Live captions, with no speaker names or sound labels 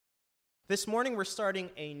This morning we're starting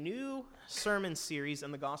a new sermon series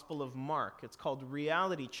in the Gospel of Mark. It's called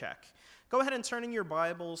Reality Check. Go ahead and turn in your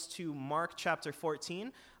Bibles to Mark chapter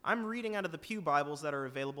 14. I'm reading out of the Pew Bibles that are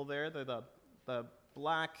available there. They're the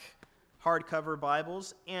black hardcover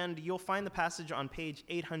Bibles, and you'll find the passage on page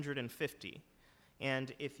 850.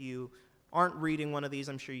 And if you aren't reading one of these,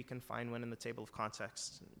 I'm sure you can find one in the table of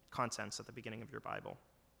contents at the beginning of your Bible.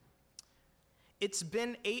 It's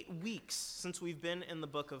been 8 weeks since we've been in the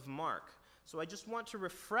book of Mark. So I just want to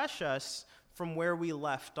refresh us from where we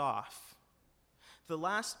left off. The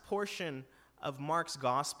last portion of Mark's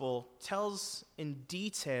gospel tells in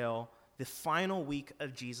detail the final week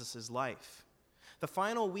of Jesus' life. The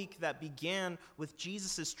final week that began with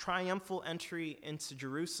Jesus' triumphal entry into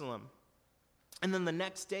Jerusalem. And then the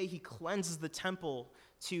next day, he cleanses the temple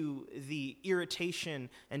to the irritation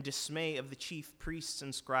and dismay of the chief priests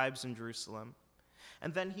and scribes in Jerusalem.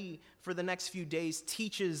 And then he, for the next few days,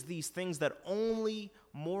 teaches these things that only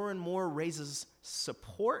more and more raises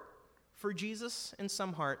support for Jesus in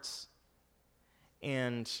some hearts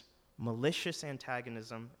and malicious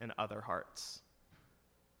antagonism in other hearts.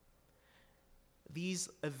 These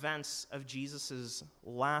events of Jesus'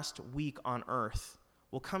 last week on earth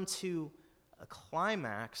will come to a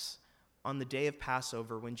climax on the day of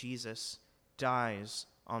Passover when Jesus dies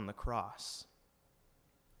on the cross.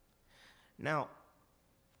 Now,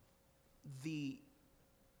 the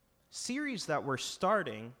series that we're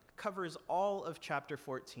starting covers all of chapter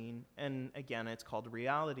 14, and again, it's called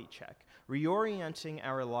Reality Check, reorienting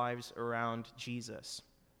our lives around Jesus.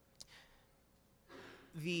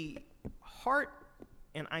 The heart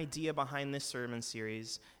and idea behind this sermon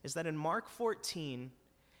series is that in Mark 14,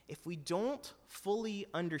 if we don't fully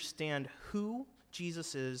understand who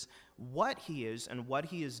Jesus is, what he is, and what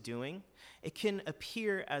he is doing, it can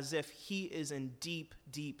appear as if he is in deep,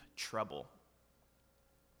 deep trouble.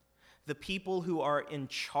 The people who are in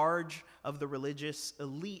charge of the religious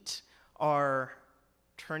elite are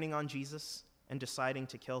turning on Jesus and deciding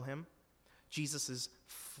to kill him. Jesus'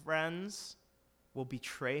 friends will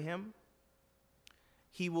betray him.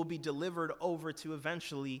 He will be delivered over to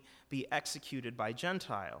eventually be executed by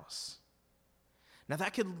Gentiles. Now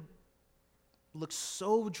that could look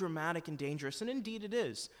so dramatic and dangerous, and indeed it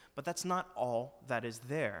is, but that's not all that is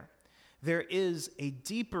there. There is a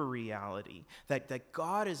deeper reality that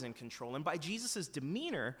God is in control, and by Jesus'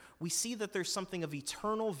 demeanor, we see that there's something of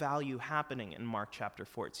eternal value happening in Mark chapter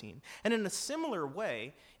 14. And in a similar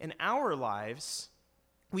way, in our lives,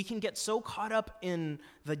 we can get so caught up in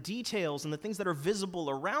the details and the things that are visible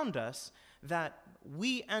around us that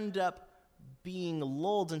we end up being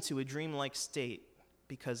lulled into a dreamlike state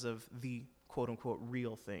because of the quote-unquote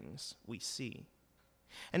real things we see.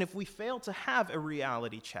 And if we fail to have a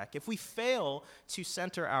reality check, if we fail to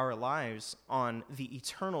center our lives on the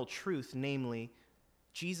eternal truth, namely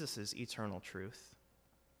Jesus' eternal truth,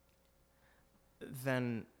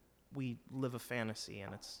 then we live a fantasy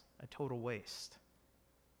and it's a total waste.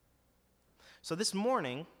 So this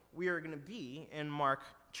morning, we are going to be in Mark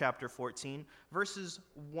chapter 14, verses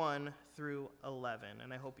 1 through 11.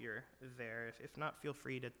 And I hope you're there. If not, feel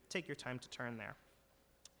free to take your time to turn there.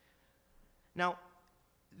 Now,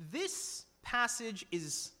 this passage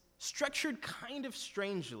is structured kind of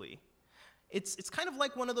strangely. It's kind of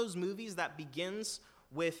like one of those movies that begins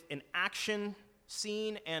with an action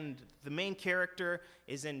scene and the main character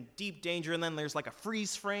is in deep danger, and then there's like a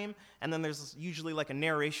freeze frame, and then there's usually like a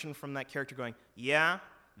narration from that character going, "Yeah,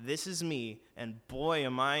 this is me, and boy,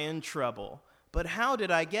 am I in trouble. But how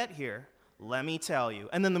did I get here? Let me tell you."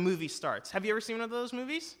 And then the movie starts. Have you ever seen one of those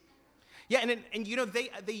movies? Yeah, and you know, they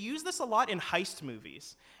use this a lot in heist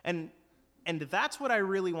movies. And that's what I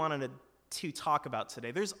really wanted to talk about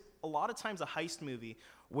today. There's a lot of times a heist movie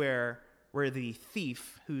where the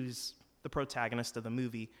thief, who's the protagonist of the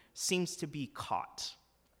movie, seems to be caught.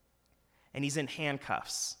 And he's in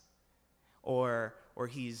handcuffs. Or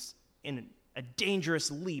he's in a dangerous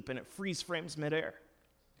leap and it freeze frames midair.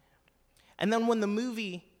 And then when the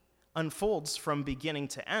movie unfolds from beginning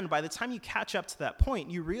to end, by the time you catch up to that point,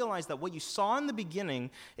 you realize that what you saw in the beginning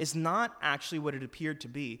is not actually what it appeared to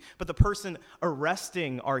be, but the person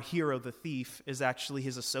arresting our hero, the thief, is actually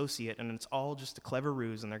his associate, and it's all just a clever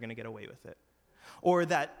ruse, and they're going to get away with it. Or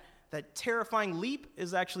that terrifying leap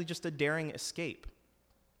is actually just a daring escape.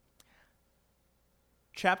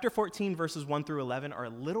 Chapter 14, verses 1 through 11 are a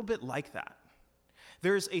little bit like that.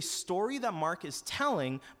 There's a story that Mark is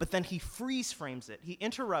telling, but then he freeze frames it. He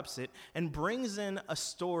interrupts it and brings in a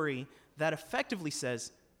story that effectively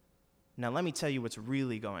says, "Now let me tell you what's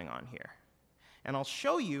really going on here." And I'll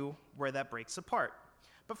show you where that breaks apart.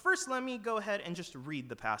 But first, let me go ahead and just read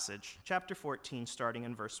the passage. Chapter 14, starting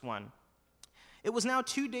in verse 1. It was now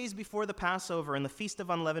 2 days before the Passover and the Feast of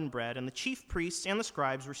Unleavened Bread, and the chief priests and the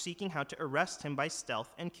scribes were seeking how to arrest him by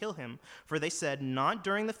stealth and kill him. For they said, "Not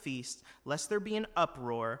during the feast, lest there be an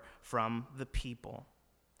uproar from the people."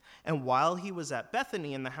 And while he was at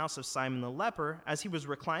Bethany in the house of Simon the leper, as he was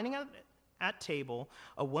reclining at table,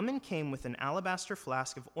 a woman came with an alabaster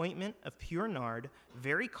flask of ointment of pure nard,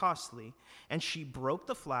 very costly, and she broke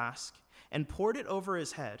the flask and poured it over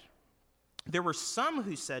his head. There were some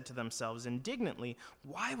who said to themselves indignantly,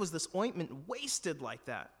 "Why was this ointment wasted like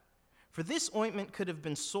that? For this ointment could have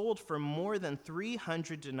been sold for more than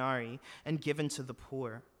 300 denarii and given to the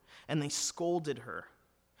poor." And they scolded her.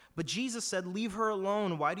 But Jesus said, "Leave her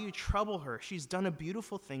alone. Why do you trouble her? She's done a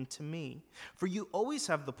beautiful thing to me. For you always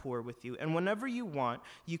have the poor with you, and whenever you want,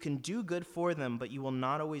 you can do good for them, but you will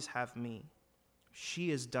not always have me. She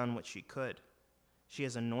has done what she could. She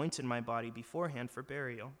has anointed my body beforehand for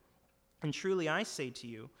burial. And truly I say to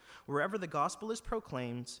you, wherever the gospel is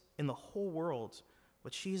proclaimed in the whole world,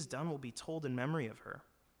 what she has done will be told in memory of her."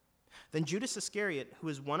 Then Judas Iscariot, who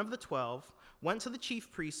was one of the 12, went to the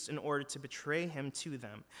chief priests in order to betray him to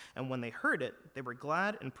them. And when they heard it, they were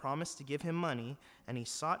glad and promised to give him money, and he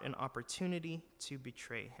sought an opportunity to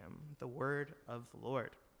betray him. The word of the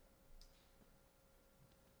Lord.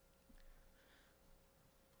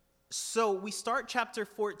 So we start chapter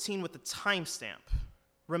 14 with a timestamp.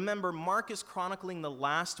 Remember, Mark is chronicling the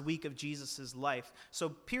last week of Jesus' life. So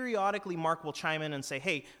periodically, Mark will chime in and say,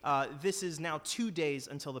 hey, this is now 2 days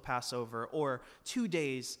until the Passover, or 2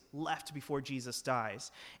 days left before Jesus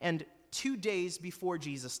dies. And 2 days before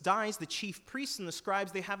Jesus dies, the chief priests and the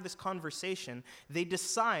scribes, they have this conversation. They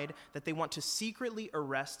decide that they want to secretly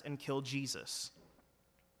arrest and kill Jesus.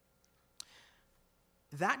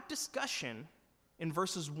 That discussion in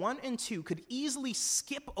verses 1 and 2 could easily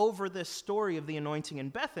skip over this story of the anointing in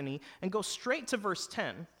Bethany and go straight to verse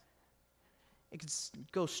 10. It could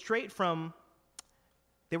go straight from,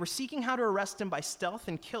 they were seeking how to arrest him by stealth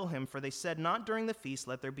and kill him, for they said, "Not during the feast,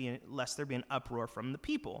 lest there be an uproar from the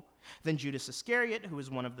people." Then Judas Iscariot, who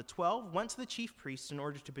was one of the 12, went to the chief priests in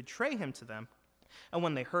order to betray him to them. And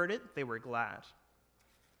when they heard it, they were glad.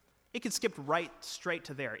 It could skip right straight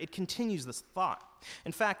to there. It continues this thought.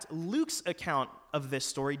 In fact, Luke's account of this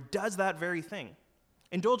story does that very thing.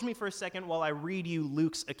 Indulge me for a second while I read you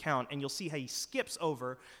Luke's account, and you'll see how he skips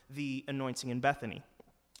over the anointing in Bethany.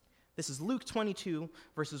 This is Luke 22,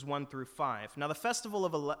 verses 1 through 5. Now the festival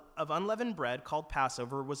of unleavened bread, called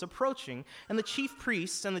Passover, was approaching, and the chief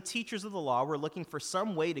priests and the teachers of the law were looking for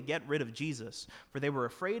some way to get rid of Jesus, for they were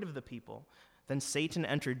afraid of the people. Then Satan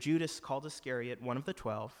entered Judas, called Iscariot, one of the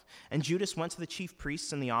 12, and Judas went to the chief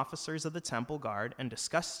priests and the officers of the temple guard and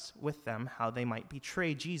discussed with them how they might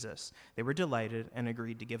betray Jesus. They were delighted and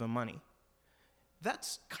agreed to give him money.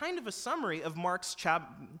 That's kind of a summary of Mark's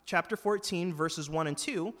chapter 14, verses 1 and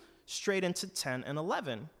 2, straight into 10 and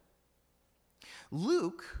 11.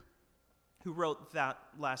 Luke, who wrote that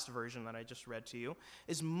last version that I just read to you,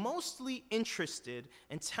 is mostly interested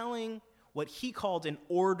in telling what he called an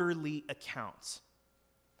orderly account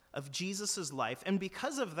of Jesus' life. And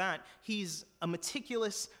because of that, he's a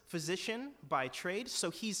meticulous physician by trade, so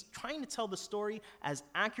he's trying to tell the story as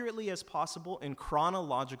accurately as possible in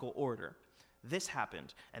chronological order. This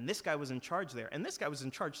happened, and this guy was in charge there, and this guy was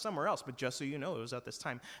in charge somewhere else, but just so you know, it was at this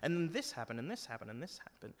time. And then this happened, and this happened, and this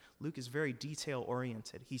happened. Luke is very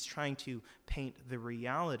detail-oriented. He's trying to paint the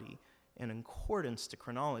reality in accordance to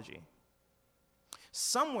chronology.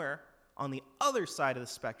 Somewhere on the other side of the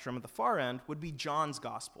spectrum, at the far end, would be John's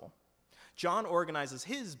gospel. John organizes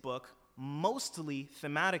his book mostly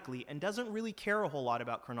thematically and doesn't really care a whole lot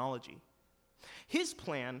about chronology. His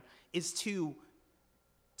plan is to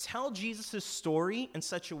tell Jesus' story in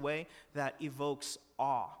such a way that evokes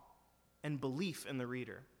awe and belief in the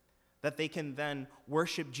reader, that they can then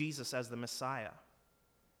worship Jesus as the Messiah.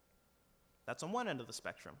 That's on one end of the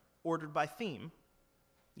spectrum, ordered by theme.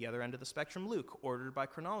 The other end of the spectrum, Luke, ordered by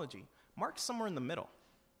chronology. Mark's somewhere in the middle.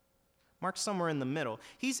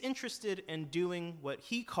 He's interested in doing what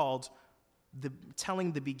he called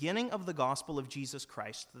telling the beginning of the gospel of Jesus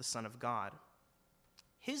Christ, the Son of God.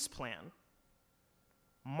 His plan,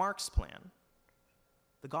 Mark's plan,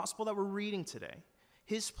 the gospel that we're reading today,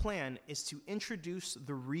 his plan is to introduce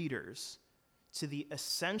the readers to the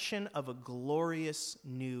ascension of a glorious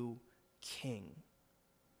new king.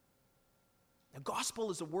 Now,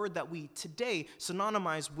 gospel is a word that we today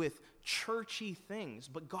synonymize with churchy things,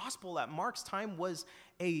 but gospel at Mark's time was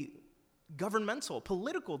a governmental,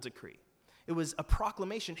 political decree. It was a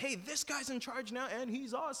proclamation. Hey, this guy's in charge now, and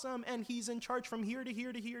he's awesome, and he's in charge from here to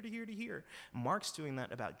here to here to here to here. Mark's doing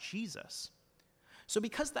that about Jesus. So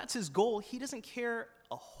because that's his goal, he doesn't care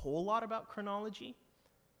a whole lot about chronology.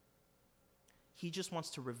 He just wants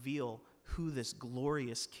to reveal who this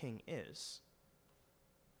glorious king is.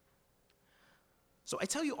 So I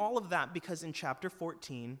tell you all of that because in chapter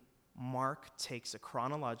 14, Mark takes a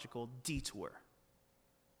chronological detour.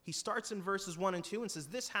 He starts in verses 1 and 2 and says,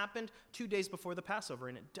 this happened 2 days before the Passover,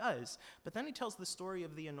 and it does. But then he tells the story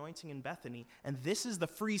of the anointing in Bethany, and this is the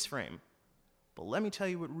freeze frame. But let me tell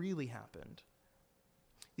you what really happened.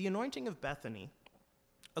 The anointing of Bethany,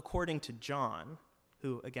 according to John,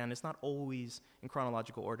 who, again, is not always in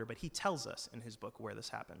chronological order, but he tells us in his book where this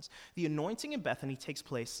happens. The anointing in Bethany takes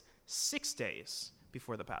place 6 days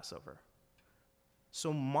before the Passover.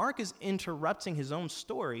 So Mark is interrupting his own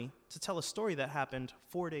story to tell a story that happened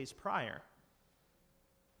 4 days prior.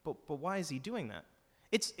 But why is he doing that?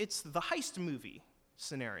 It's the heist movie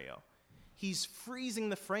scenario. He's freezing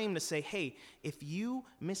the frame to say, hey, if you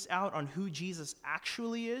miss out on who Jesus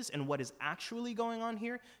actually is and what is actually going on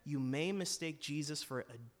here, you may mistake Jesus for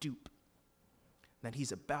a dupe. That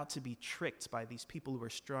he's about to be tricked by these people who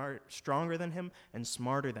are stronger than him and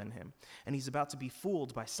smarter than him. And he's about to be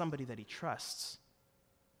fooled by somebody that he trusts.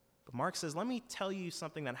 But Mark says, let me tell you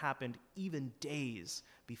something that happened even days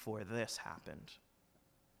before this happened.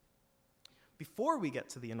 Before we get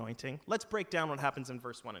to the anointing, let's break down what happens in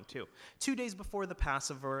verse 1 and 2. 2 days before the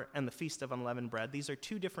Passover and the Feast of Unleavened Bread, these are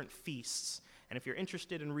 2 different feasts. And if you're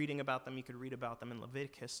interested in reading about them, you could read about them in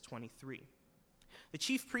Leviticus 23. The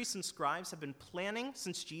chief priests and scribes have been planning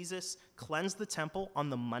since Jesus cleansed the temple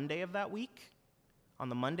on the Monday of that week,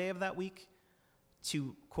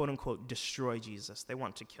 to, quote-unquote, destroy Jesus. They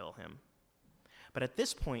want to kill him. But at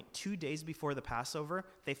this point, 2 days before the Passover,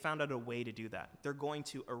 they found out a way to do that. They're going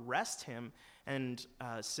to arrest him and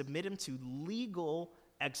submit him to legal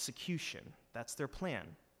execution. That's their plan.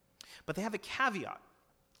 But they have a caveat.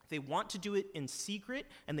 They want to do it in secret,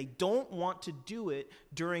 and they don't want to do it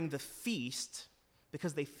during the feast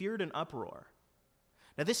because they feared an uproar.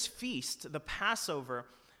 Now, this feast, the Passover,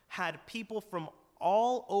 had people from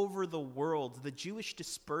all over the world, the Jewish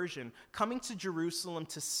dispersion, coming to Jerusalem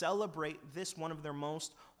to celebrate this one of their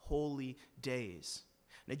most holy days.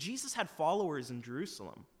 Now, Jesus had followers in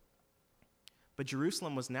Jerusalem, but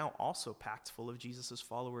Jerusalem was now also packed full of Jesus'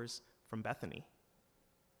 followers from Bethany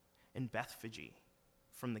and Bethphage,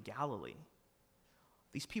 from the Galilee.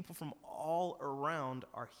 These people from all around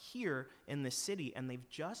are here in the city, and they've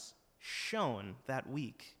just shown that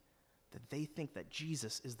week that they think that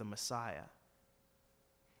Jesus is the Messiah.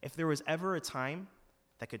 If there was ever a time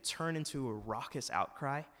that could turn into a raucous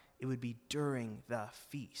outcry, it would be during the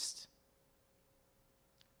feast.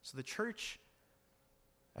 So the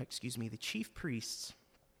chief priests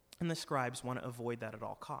and the scribes want to avoid that at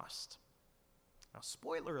all costs. Now,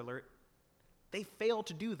 spoiler alert, they fail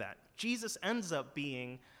to do that. Jesus ends up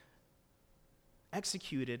being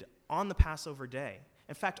executed on the Passover day.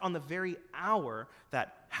 In fact, on the very hour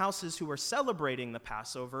that houses who are celebrating the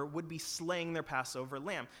Passover would be slaying their Passover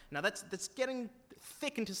lamb. Now, that's getting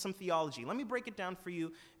thick into some theology. Let me break it down for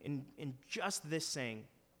you in just this saying.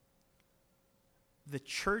 The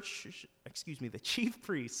chief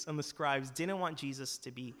priests and the scribes didn't want Jesus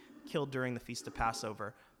to be killed during the Feast of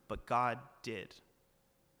Passover, but God did.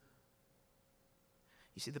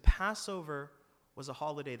 You see, the Passover was a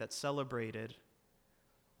holiday that celebrated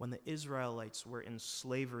when the Israelites were in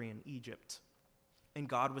slavery in Egypt, and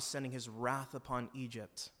God was sending his wrath upon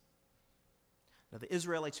Egypt. Now, the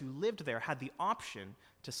Israelites who lived there had the option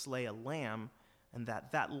to slay a lamb, and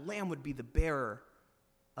that lamb would be the bearer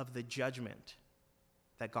of the judgment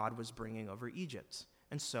that God was bringing over Egypt.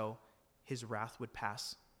 And so his wrath would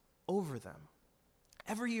pass over them.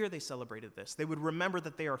 Every year they celebrated this. They would remember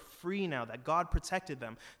that they are free now, that God protected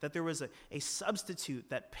them, that there was a substitute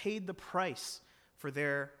that paid the price for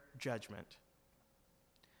their judgment.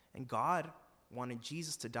 And God wanted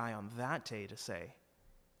Jesus to die on that day to say,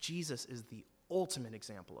 Jesus is the ultimate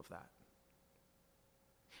example of that.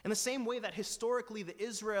 In the same way that historically the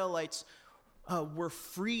Israelites were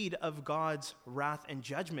freed of God's wrath and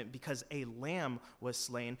judgment because a lamb was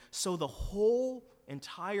slain, so the whole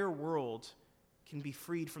entire world can be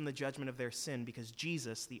freed from the judgment of their sin because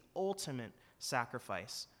Jesus, the ultimate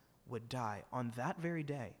sacrifice, would die on that very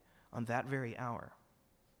day, on that very hour.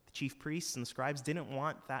 The chief priests and scribes didn't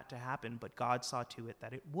want that to happen, but God saw to it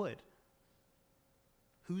that it would.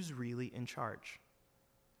 Who's really in charge?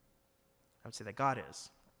 I would say that God is.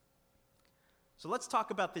 So let's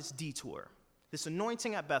talk about this detour, this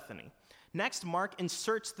anointing at Bethany. Next, Mark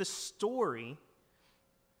inserts the story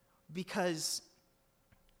because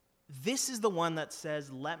this is the one that says,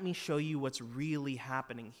 let me show you what's really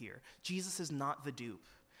happening here. Jesus is not the dupe.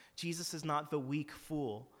 Jesus is not the weak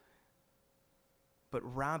fool. but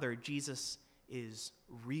rather Jesus is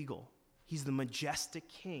regal. He's the majestic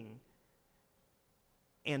king.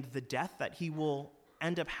 And the death that he will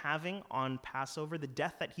end up having on Passover, the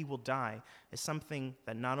death that he will die, is something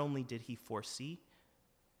that not only did he foresee,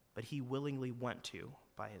 but he willingly went to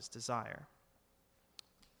by his desire.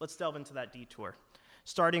 Let's delve into that detour.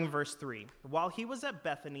 Starting verse 3. While he was at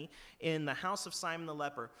Bethany in the house of Simon the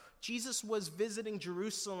leper, Jesus was visiting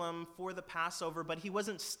Jerusalem for the Passover, but he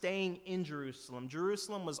wasn't staying in Jerusalem.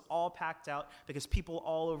 Jerusalem was all packed out because people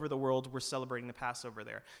all over the world were celebrating the Passover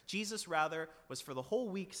there. Jesus, rather, was for the whole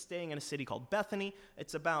week staying in a city called Bethany.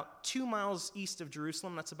 It's about 2 miles east of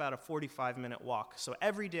Jerusalem. That's about a 45-minute walk. So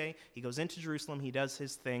every day he goes into Jerusalem, he does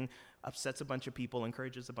his thing, upsets a bunch of people,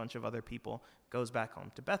 encourages a bunch of other people, goes back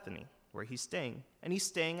home to Bethany, where he's staying. And he's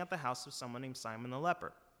staying at the house of someone named Simon the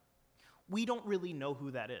leper. We don't really know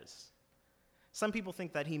who that is. Some people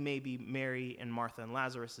think that he may be Mary and Martha and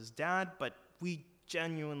Lazarus' dad, but we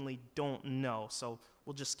genuinely don't know, so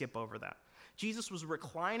we'll just skip over that. Jesus was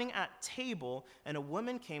reclining at table, and a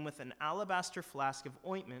woman came with an alabaster flask of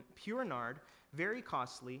ointment, pure nard, very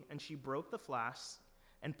costly, and she broke the flask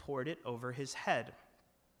and poured it over his head.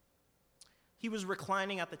 He was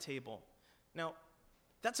reclining at the table. Now,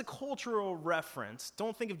 that's a cultural reference.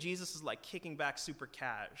 Don't think of Jesus as like kicking back super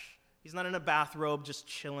cash. He's not in a bathrobe just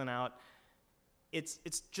chilling out. It's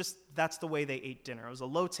just that's the way they ate dinner. It was a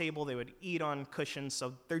low table. They would eat on cushions,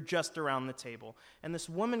 so they're just around the table. And this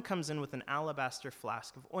woman comes in with an alabaster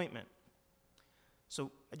flask of ointment.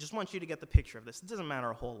 So I just want you to get the picture of this. It doesn't matter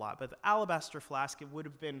a whole lot, but the alabaster flask, it would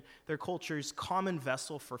have been their culture's common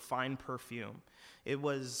vessel for fine perfume. It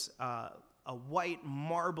was a white,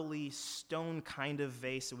 marbly, stone kind of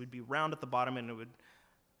vase. It would be round at the bottom, and it would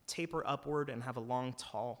taper upward and have a long,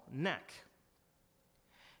 tall neck.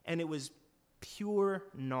 And it was pure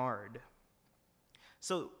nard.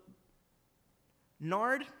 So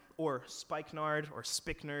nard, or spikenard, or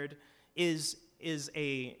spikenard, is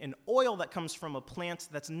an oil that comes from a plant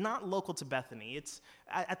that's not local to Bethany. It's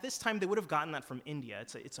at this time, they would have gotten that from India.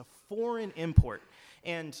 It's a foreign import.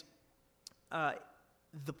 And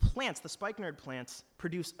the plants, the spikenard plants,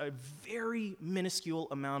 produce a very minuscule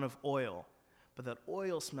amount of oil, but that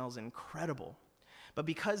oil smells incredible. But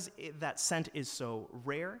because that scent is so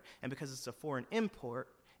rare, and because it's a foreign import,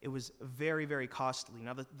 it was very, very costly.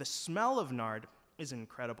 Now, the smell of nard is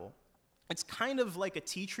incredible. It's kind of like a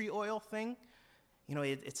tea tree oil thing. You know,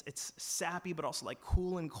 it's sappy, but also like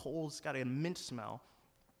cool and cold. It's got a mint smell.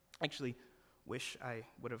 Actually, wish I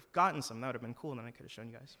would have gotten some. That would have been cool, and then I could have shown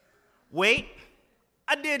you guys. Wait!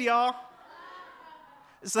 I did, y'all.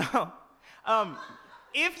 So,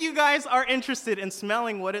 if you guys are interested in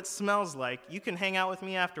smelling what it smells like, you can hang out with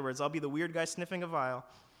me afterwards. I'll be the weird guy sniffing a vial.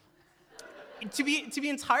 To be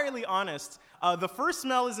entirely honest, the first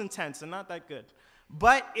smell is intense and not that good.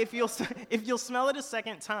 But if you'll smell it a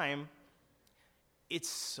second time, it's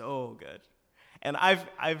so good. And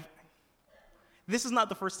this is not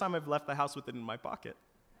the first time I've left the house with it in my pocket.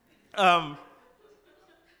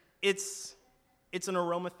 It's an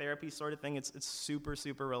aromatherapy sort of thing. It's super,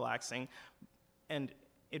 super relaxing. And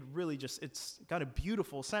it really it's got a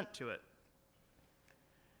beautiful scent to it.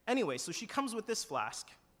 Anyway, so she comes with this flask,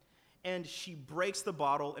 and she breaks the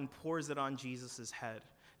bottle and pours it on Jesus' head.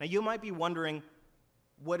 Now, you might be wondering,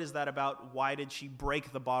 what is that about? Why did she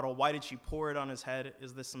break the bottle? Why did she pour it on his head?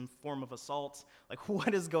 Is this some form of assault? Like,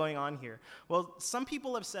 what is going on here? Well, some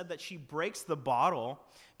people have said that she breaks the bottle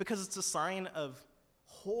because it's a sign of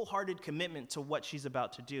wholehearted commitment to what she's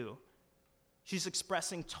about to do. She's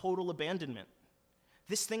expressing total abandonment.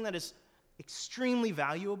 This thing that is extremely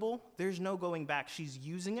valuable, there's no going back. She's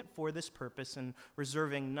using it for this purpose and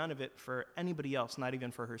reserving none of it for anybody else, not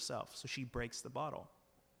even for herself. So she breaks the bottle.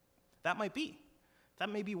 That may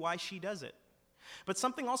be why she does it. But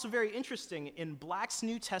something also very interesting, in Black's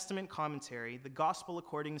New Testament commentary, the Gospel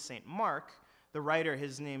according to St. Mark, the writer,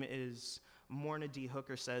 his name is Morna D.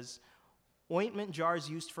 Hooker, says, ointment jars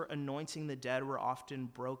used for anointing the dead were often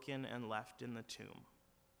broken and left in the tomb.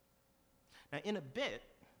 Now, in a bit,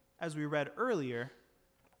 as we read earlier,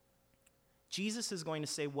 Jesus is going to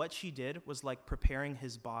say what she did was like preparing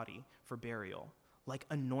his body for burial, like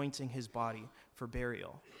anointing his body for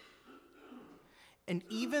burial. And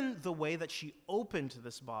even the way that she opened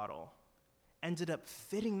this bottle ended up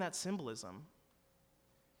fitting that symbolism.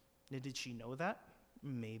 Now, did she know that?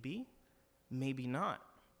 Maybe, maybe not.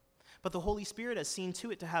 But the Holy Spirit has seen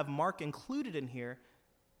to it to have Mark included in here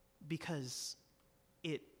because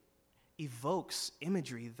it evokes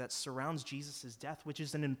imagery that surrounds Jesus' death, which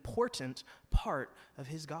is an important part of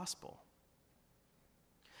his gospel.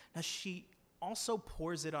 Now, she also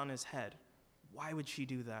pours it on his head. Why would she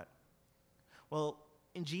do that? Well,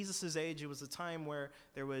 in Jesus' age, it was a time where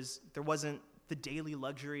there wasn't the daily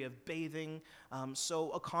luxury of bathing. So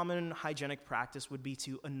a common hygienic practice would be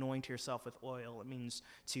to anoint yourself with oil. It means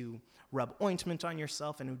to rub ointment on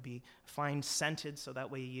yourself, and it would be fine scented so that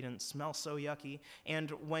way you didn't smell so yucky.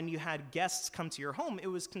 And when you had guests come to your home, it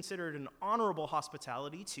was considered an honorable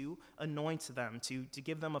hospitality to anoint them, to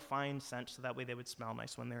give them a fine scent so that way they would smell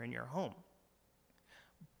nice when they're in your home.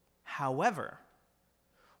 However,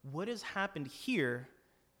 what has happened here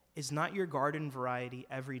is not your garden variety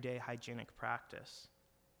everyday hygienic practice.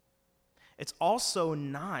 It's also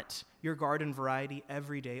not your garden variety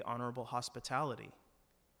everyday honorable hospitality.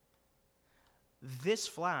 This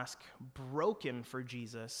flask, broken for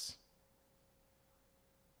Jesus,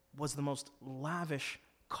 was the most lavish,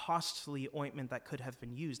 costly ointment that could have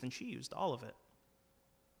been used, and she used all of it.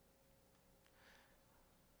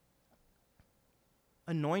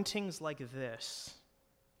 Anointings like this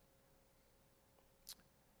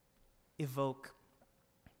evoke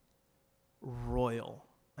royal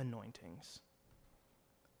anointings.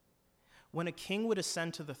 When a king would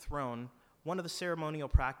ascend to the throne, one of the ceremonial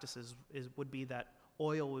practices would be that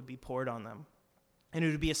oil would be poured on them, and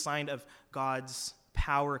it would be a sign of God's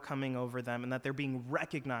power coming over them, and that they're being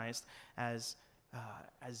recognized as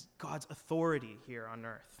God's authority here on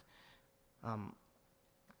earth.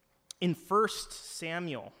 In 1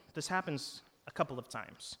 Samuel, this happens a couple of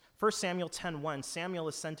times. 1 Samuel 10:1, Samuel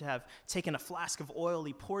is said to have taken a flask of oil.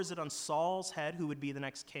 He pours it on Saul's head, who would be the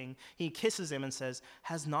next king. He kisses him and says,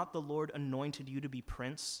 "Has not the Lord anointed you to be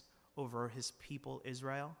prince over his people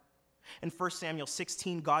Israel?" In 1 Samuel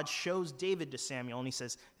 16, God shows David to Samuel, and he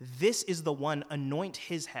says, "This is the one, anoint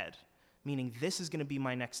his head," meaning this is going to be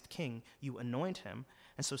my next king. You anoint him.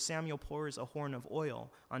 And so Samuel pours a horn of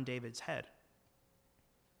oil on David's head.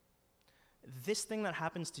 This thing that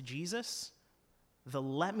happens to Jesus,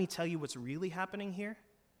 let me tell you what's really happening here.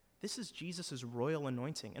 This is Jesus' royal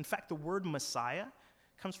anointing. In fact, the word Messiah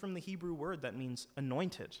comes from the Hebrew word that means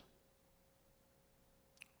anointed.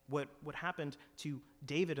 What happened to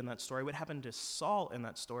David in that story, what happened to Saul in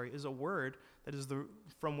that story, is a word that is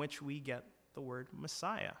from which we get the word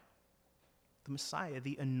Messiah. The Messiah,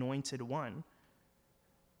 the anointed one.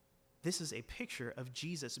 This is a picture of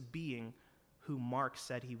Jesus being who Mark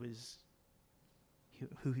said he was,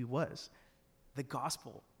 who he was. The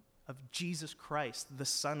gospel of Jesus Christ, the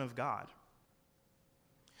Son of God.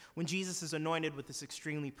 When Jesus is anointed with this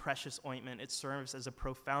extremely precious ointment, it serves as a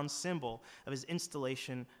profound symbol of his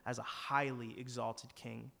installation as a highly exalted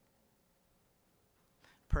king.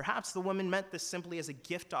 Perhaps the woman meant this simply as a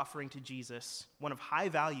gift offering to Jesus, one of high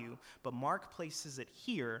value, but Mark places it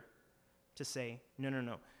here to say,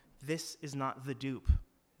 no, this is not the dupe.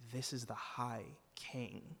 This is the high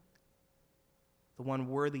king, the one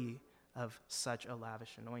worthy of such a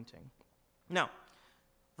lavish anointing. Now,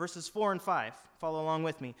 verses 4 and 5, follow along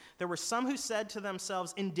with me. There were some who said to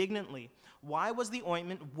themselves indignantly, "Why was the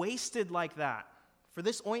ointment wasted like that? For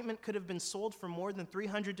this ointment could have been sold for more than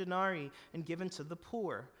 300 denarii and given to the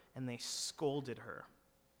poor." And they scolded her.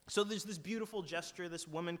 So there's this beautiful gesture. This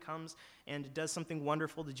woman comes and does something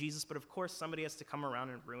wonderful to Jesus, but of course somebody has to come around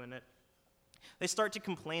and ruin it. They start to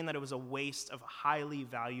complain that it was a waste of a highly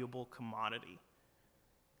valuable commodity.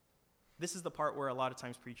 This is the part where a lot of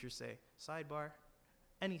times preachers say, sidebar,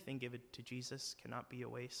 anything given to Jesus cannot be a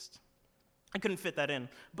waste. I couldn't fit that in,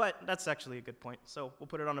 but that's actually a good point, so we'll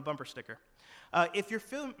put it on a bumper sticker. If you're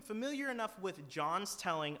familiar enough with John's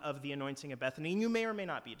telling of the anointing at Bethany, and you may or may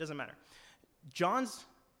not be, it doesn't matter. John's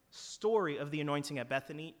story of the anointing at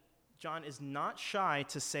Bethany, John is not shy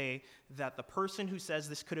to say that the person who says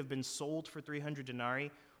this could have been sold for 300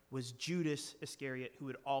 denarii was Judas Iscariot, who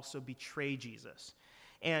would also betray Jesus.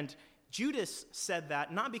 And Judas said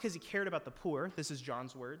that not because he cared about the poor, this is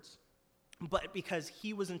John's words, but because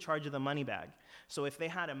he was in charge of the money bag. So if they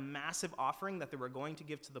had a massive offering that they were going to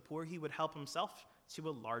give to the poor, he would help himself to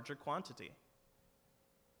a larger quantity.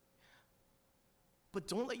 But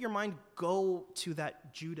don't let your mind go to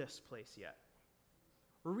that Judas place yet.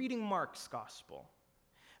 We're reading Mark's gospel.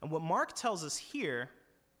 And what Mark tells us here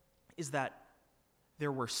is that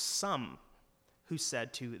there were some who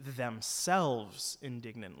said to themselves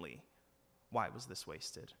indignantly, "Why was this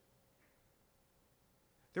wasted?"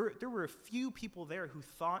 There were a few people there who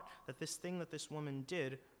thought that this thing that this woman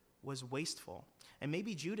did was wasteful. And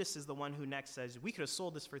maybe Judas is the one who next says, "We could have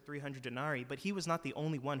sold this for 300 denarii, but he was not the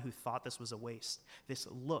only one who thought this was a waste. This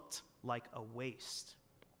looked like a waste."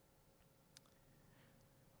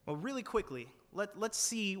 Well, really quickly, let's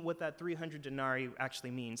see what that 300 denarii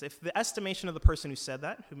actually means. If the estimation of the person who said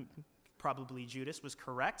that, who probably Judas, was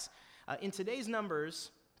correct, in today's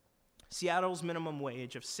numbers, Seattle's minimum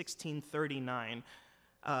wage of $16.39.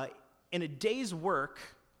 In a day's work,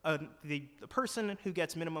 the person who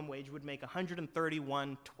gets minimum wage would make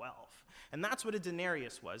 $131.12. And that's what a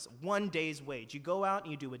denarius was, 1 day's wage. You go out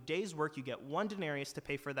and you do a day's work, you get 1 denarius to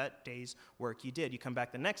pay for that day's work you did. You come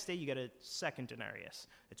back the next day, you get a second denarius.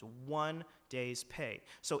 It's 1 day's pay.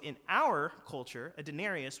 So in our culture, a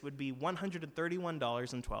denarius would be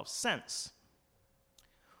 $131.12.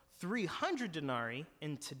 300 denarii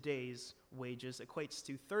in today's wages equates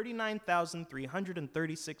to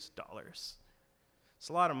 $39,336. It's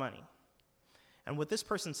a lot of money. And what this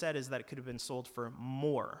person said is that it could have been sold for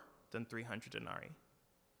more than 300 denarii.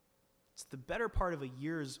 It's the better part of a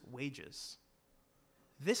year's wages.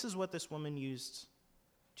 This is what this woman used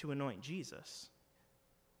to anoint Jesus,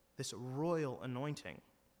 this royal anointing.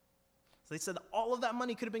 So they said that all of that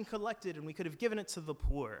money could have been collected and we could have given it to the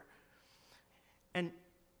poor. And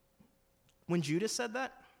when Judas said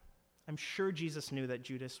that, I'm sure Jesus knew that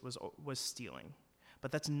Judas was stealing.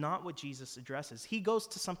 But that's not what Jesus addresses. He goes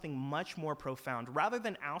to something much more profound. Rather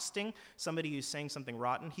than ousting somebody who's saying something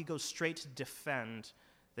rotten, he goes straight to defend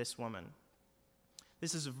this woman.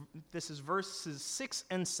 This is verses 6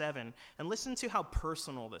 and 7. And listen to how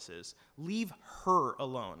personal this is. Leave her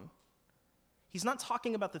alone. He's not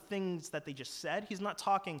talking about the things that they just said. He's not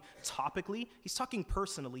talking topically. He's talking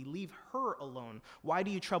personally. Leave her alone. Why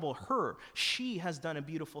do you trouble her? She has done a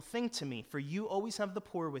beautiful thing to me. For you always have the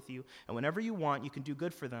poor with you, and whenever you want, you can do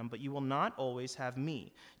good for them, but you will not always have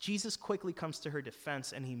me. Jesus quickly comes to her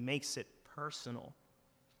defense, and he makes it personal.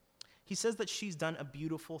 He says that she's done a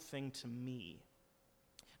beautiful thing to me.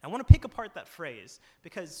 I want to pick apart that phrase,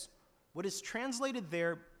 because what is translated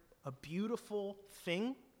there, a beautiful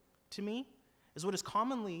thing to me, is what is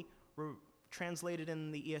commonly translated in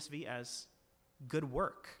the ESV as good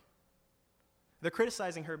work. They're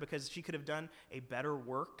criticizing her because she could have done a better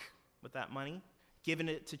work with that money, given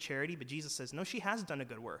it to charity, but Jesus says, no, she has done a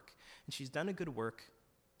good work, and she's done a good work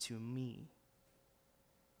to me.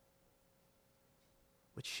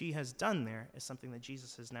 What she has done there is something that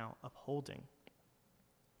Jesus is now upholding.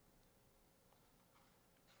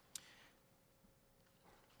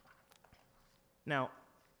 Now,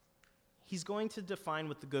 he's going to define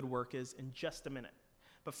what the good work is in just a minute.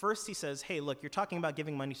 But first he says, hey, look, you're talking about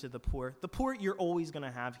giving money to the poor. The poor you're always going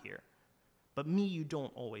to have here. But me you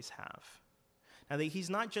don't always have. Now, he's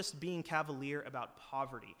not just being cavalier about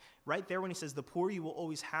poverty. Right there when he says the poor you will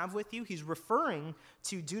always have with you, he's referring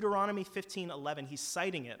to Deuteronomy 15:11. He's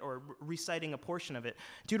citing it or reciting a portion of it.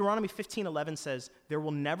 Deuteronomy 15:11 says, there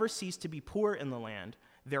will never cease to be poor in the land.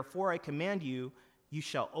 Therefore I command you, you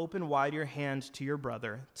shall open wide your hand to your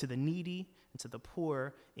brother, to the needy, and to the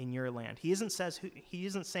poor in your land. He isn't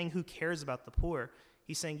saying who cares about the poor.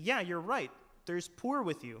 He's saying, yeah, you're right. There's poor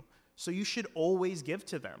with you, so you should always give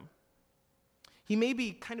to them. He may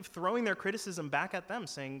be kind of throwing their criticism back at them,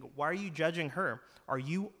 saying, why are you judging her? Are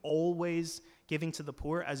you always giving to the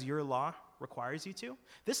poor as your law requires you to?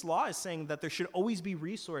 This law is saying that there should always be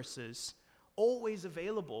resources always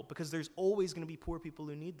available because there's always going to be poor people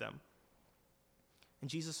who need them. And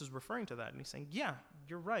Jesus is referring to that, and he's saying, yeah,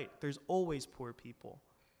 you're right. There's always poor people.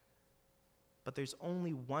 But there's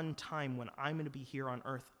only one time when I'm going to be here on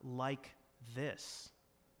earth like this.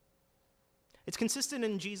 It's consistent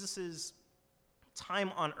in Jesus'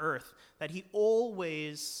 time on earth that he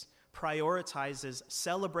always prioritizes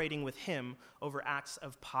celebrating with him over acts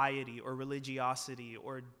of piety or religiosity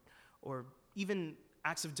or even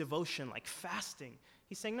acts of devotion like fasting.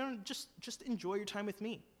 He's saying, no, just enjoy your time with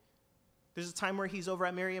me. There's a time where he's over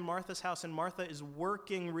at Mary and Martha's house, and Martha is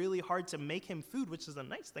working really hard to make him food, which is a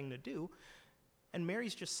nice thing to do, and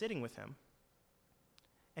Mary's just sitting with him.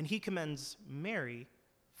 And he commends Mary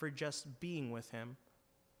for just being with him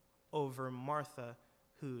over Martha,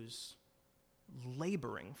 who's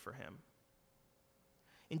laboring for him.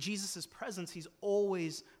 In Jesus' presence, he's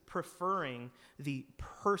always preferring the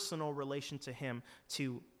personal relation to him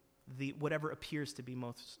to the whatever appears to be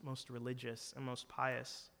most religious and most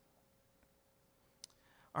pious.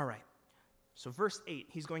 All right, so verse 8,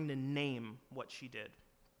 he's going to name what she did.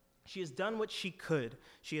 She has done what she could.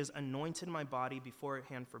 She has anointed my body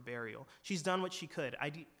beforehand for burial. She's done what she could,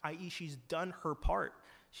 i.e. she's done her part.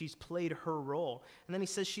 She's played her role. And then he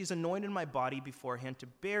says she's anointed my body beforehand to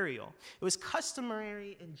burial. It was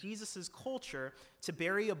customary in Jesus' culture to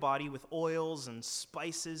bury a body with oils and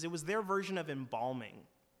spices. It was their version of embalming,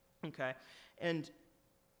 okay? And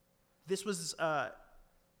this was...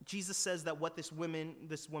 Jesus says that what this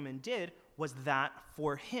woman did was that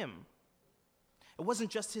for him. It wasn't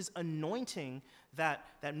just his anointing that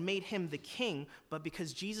made him the king, but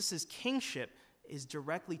because Jesus' kingship is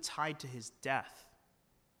directly tied to his death.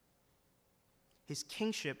 His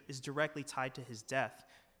kingship is directly tied to his death.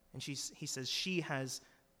 And he says, she has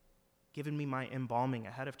given me my embalming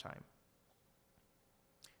ahead of time.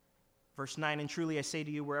 Verse 9, and truly I say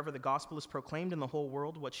to you, wherever the gospel is proclaimed in the whole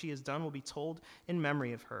world, what she has done will be told in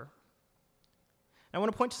memory of her. I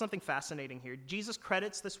want to point to something fascinating here. Jesus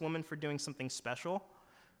credits this woman for doing something special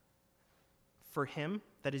for him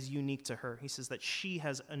that is unique to her. He says that she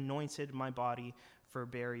has anointed my body for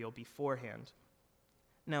burial beforehand.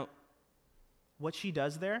 Now, what she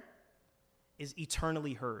does there is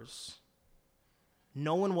eternally hers.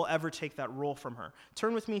 No one will ever take that role from her.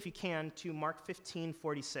 Turn with me, if you can, to Mark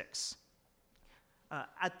 15:46.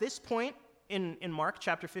 At this point in Mark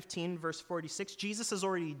chapter 15, verse 46, Jesus has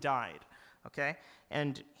already died, okay?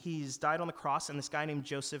 And he's died on the cross, and this guy named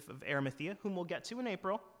Joseph of Arimathea, whom we'll get to in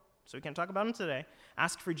April, so we can't talk about him today,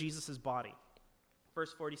 asked for Jesus' body.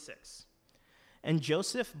 Verse 46, and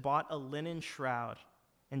Joseph bought a linen shroud,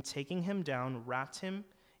 and taking him down, wrapped him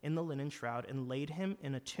in the linen shroud, and laid him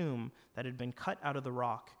in a tomb that had been cut out of the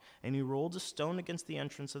rock, and he rolled a stone against the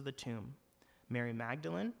entrance of the tomb. Mary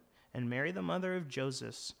Magdalene and Mary, the mother of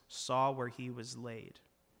Joseph, saw where he was laid.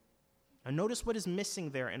 Now notice what is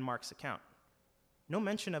missing there in Mark's account. No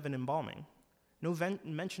mention of an embalming. No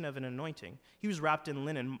mention of an anointing. He was wrapped in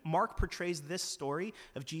linen. Mark portrays this story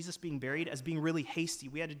of Jesus being buried as being really hasty.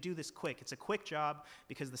 We had to do this quick. It's a quick job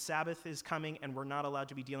because the Sabbath is coming and we're not allowed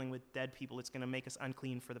to be dealing with dead people. It's going to make us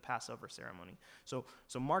unclean for the Passover ceremony. So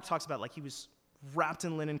Mark talks about like he was wrapped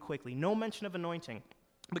in linen quickly. No mention of anointing.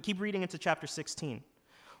 But keep reading into chapter 16.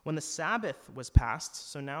 When the Sabbath was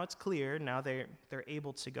passed, so now it's clear, now they're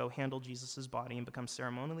able to go handle Jesus' body and become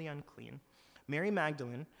ceremonially unclean. Mary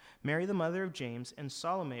Magdalene, Mary the mother of James, and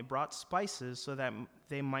Salome brought spices so that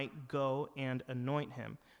they might go and anoint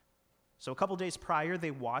him. So a couple days prior,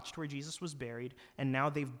 they watched where Jesus was buried, and now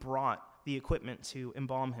they've brought the equipment to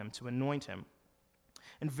embalm him, to anoint him.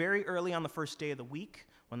 And very early on the first day of the week,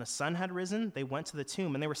 when the sun had risen, they went to the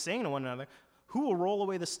tomb, and they were saying to one another, who will roll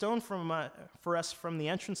away the stone for us from the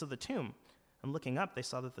entrance of the tomb? And looking up, they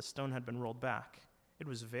saw that the stone had been rolled back. It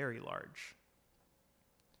was very large.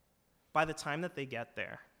 By the time that they get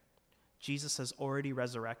there, Jesus has already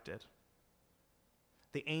resurrected.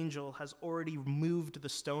 The angel has already moved the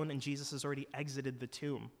stone, and Jesus has already exited the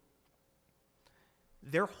tomb.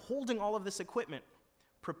 They're holding all of this equipment,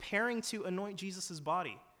 preparing to anoint Jesus'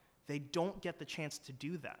 body. They don't get the chance to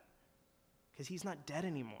do that because he's not dead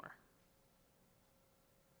anymore.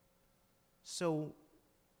 So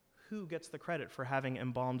who gets the credit for having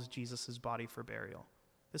embalmed Jesus' body for burial?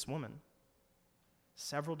 This woman.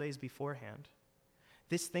 Several days beforehand.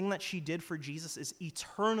 This thing that she did for Jesus is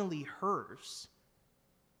eternally hers.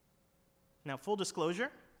 Now, full disclosure,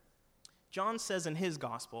 John says in his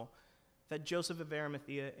gospel that Joseph of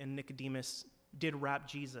Arimathea and Nicodemus did wrap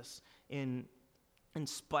Jesus in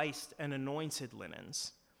spiced and anointed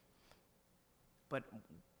linens. But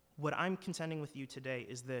what I'm contending with you today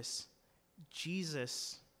is this.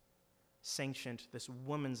 Jesus sanctioned this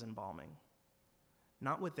woman's embalming,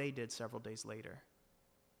 not what they did several days later.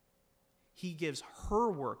 He gives her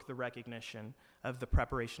work the recognition of the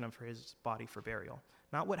preparation of his body for burial,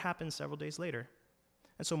 not what happened several days later.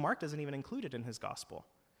 And so Mark doesn't even include it in his gospel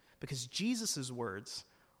because Jesus' words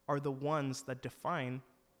are the ones that define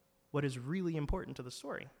what is really important to the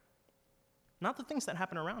story, not the things that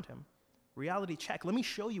happen around him. Reality check. Let me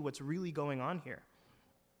show you what's really going on here.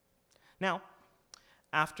 Now,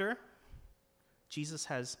 after Jesus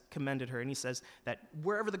has commended her, and he says that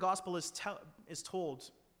wherever the gospel is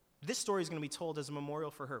told, this story is going to be told as a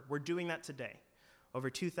memorial for her. We're doing that today,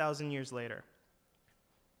 over 2,000 years later.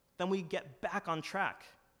 Then we get back on track.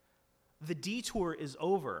 The detour is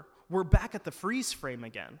over. We're back at the freeze frame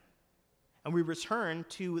again. And we return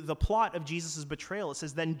to the plot of Jesus' betrayal. It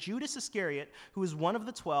says, then Judas Iscariot, who was one of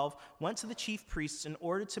the 12, went to the chief priests in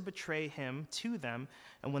order to betray him to them.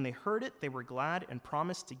 And when they heard it, they were glad and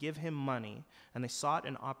promised to give him money. And he sought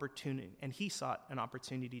an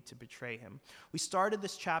opportunity to betray him. We started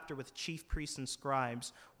this chapter with chief priests and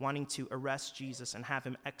scribes wanting to arrest Jesus and have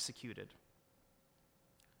him executed.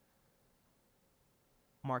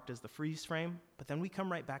 Mark does the freeze frame, but then we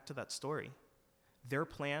come right back to that story. Their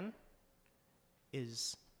plan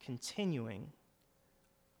is continuing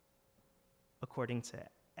according to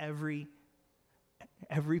every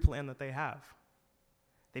plan that they have.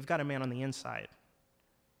 They've got a man on the inside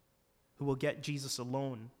who will get Jesus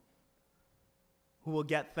alone, who will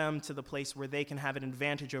get them to the place where they can have an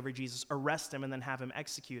advantage over Jesus, arrest him, and then have him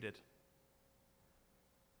executed.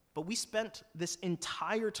 But we spent this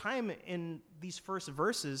entire time in these first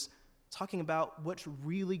verses talking about what's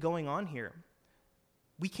really going on here.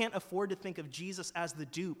 We can't afford to think of Jesus as the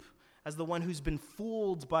dupe, as the one who's been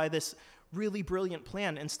fooled by this really brilliant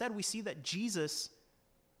plan. Instead, we see that Jesus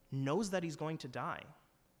knows that he's going to die.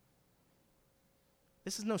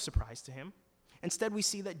 This is no surprise to him. Instead, we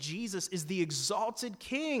see that Jesus is the exalted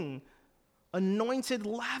king, anointed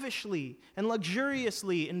lavishly and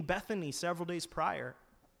luxuriously in Bethany several days prior.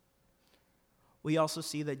 We also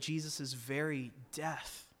see that Jesus' very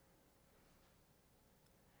death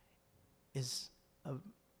is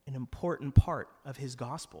an important part of his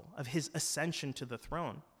gospel, of his ascension to the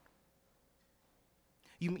throne.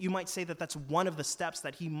 You might say that that's one of the steps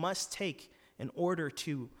that he must take in order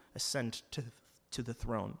to ascend to the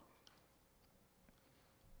throne.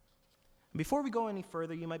 Before we go any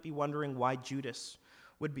further, you might be wondering why Judas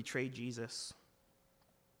would betray Jesus.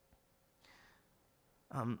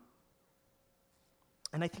 And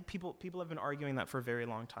I think people have been arguing that for a very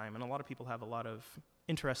long time, and a lot of people have a lot of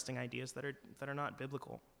interesting ideas that are not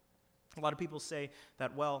biblical. A lot of people say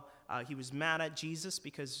that, he was mad at Jesus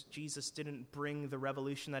because Jesus didn't bring the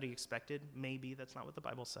revolution that he expected. Maybe that's not what the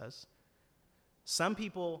Bible says. Some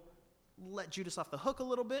people let Judas off the hook a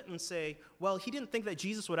little bit and say, he didn't think that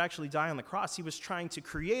Jesus would actually die on the cross. He was trying to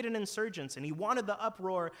create an insurgence, and he wanted the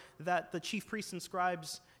uproar that the chief priests and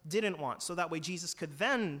scribes didn't want, so that way Jesus could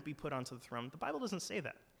then be put onto the throne. The Bible doesn't say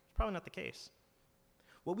that. It's probably not the case.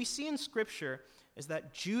 What we see in Scripture is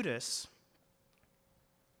that Judas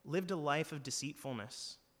lived a life of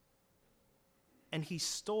deceitfulness, and he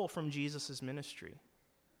stole from Jesus' ministry.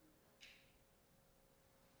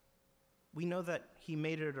 We know that he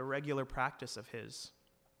made it a regular practice of his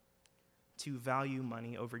to value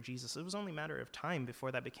money over Jesus. It was only a matter of time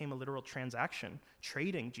before that became a literal transaction,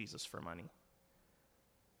 trading Jesus for money.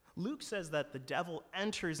 Luke says that the devil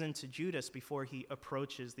enters into Judas before he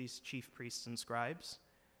approaches these chief priests and scribes.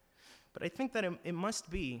 But I think that it must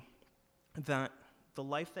be that the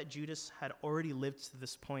life that Judas had already lived to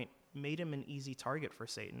this point made him an easy target for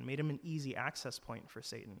Satan, made him an easy access point for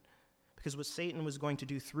Satan. Because what Satan was going to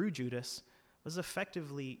do through Judas was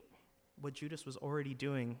effectively what Judas was already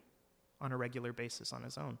doing on a regular basis on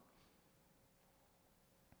his own.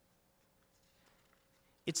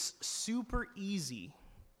 It's super easy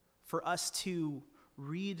for us to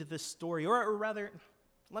read this story, or rather,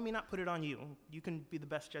 let me not put it on you. You can be the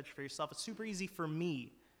best judge for yourself. It's super easy for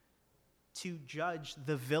me to judge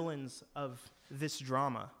the villains of this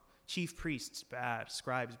drama. Chief priests, bad.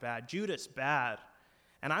 Scribes, bad. Judas, bad.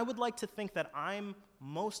 And I would like to think that I'm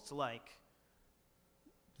most like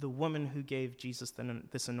the woman who gave Jesus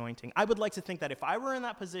this anointing. I would like to think that if I were in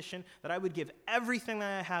that position, that I would give everything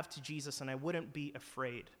that I have to Jesus and I wouldn't be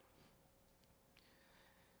afraid.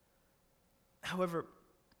 However,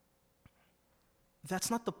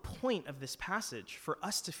 that's not the point of this passage, for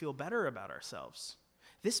us to feel better about ourselves.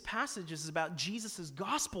 This passage is about Jesus'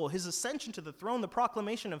 gospel, his ascension to the throne, the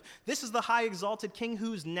proclamation of this is the high exalted king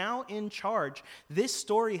who's now in charge. This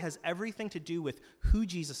story has everything to do with who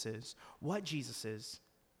Jesus is,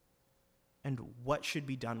 and what should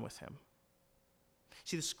be done with him.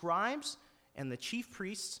 See, the scribes and the chief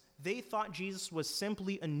priests, they thought Jesus was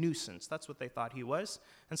simply a nuisance. That's what they thought he was.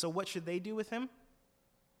 And so what should they do with him?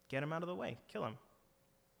 Get him out of the way, kill him.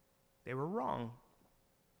 They were wrong.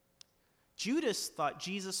 Judas thought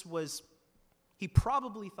he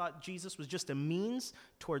probably thought Jesus was just a means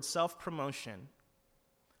towards self-promotion.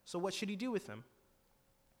 So what should he do with him?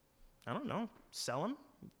 I don't know, sell him,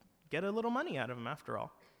 get a little money out of him after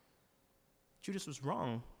all. Judas was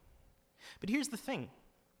wrong. But here's the thing.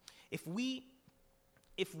 If we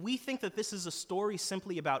think that this is a story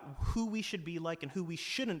simply about who we should be like and who we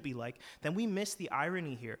shouldn't be like, then we miss the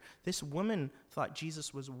irony here. This woman thought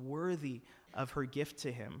Jesus was worthy of her gift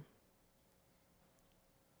to him.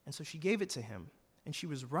 And so she gave it to him, and she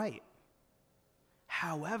was right.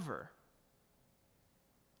 However,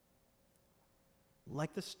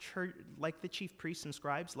 like the chief priests and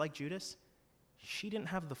scribes, like Judas, she didn't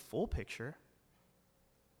have the full picture.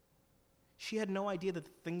 She had no idea that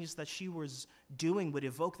the things that she was doing would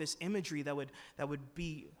evoke this imagery that would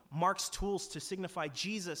be Mark's tools to signify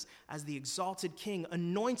Jesus as the exalted king,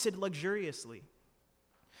 anointed luxuriously.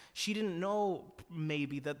 She didn't know,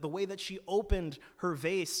 maybe, that the way that she opened her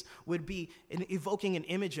vase would be evoking an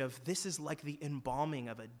image of this is like the embalming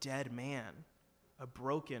of a dead man, a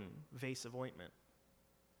broken vase of ointment.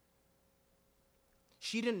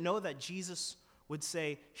 She didn't know that Jesus would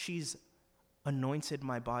say, she's anointed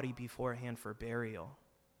my body beforehand for burial.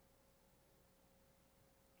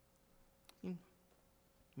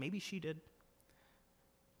 Maybe she did,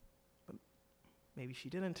 but maybe she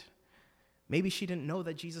didn't. Maybe she didn't know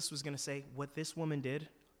that Jesus was going to say, what this woman did,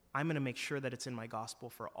 I'm going to make sure that it's in my gospel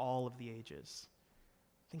for all of the ages.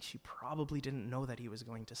 think she probably didn't know that he was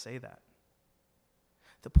going to say that.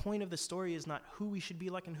 The point of the story is not who we should be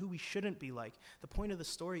like and who we shouldn't be like. The point of the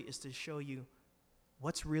story is to show you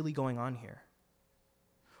what's really going on here.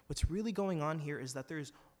 What's really going on here is that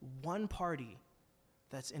there's one party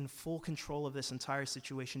that's in full control of this entire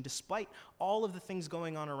situation, despite all of the things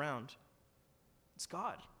going on around. It's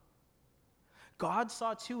God. God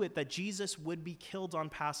saw to it that Jesus would be killed on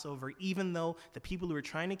Passover, even though the people who were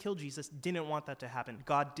trying to kill Jesus didn't want that to happen.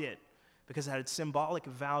 God did, because it had symbolic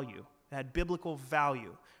value. It had biblical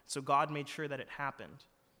value. So God made sure that it happened.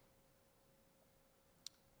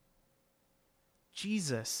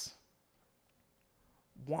 Jesus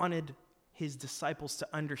wanted his disciples to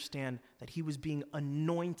understand that he was being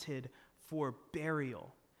anointed for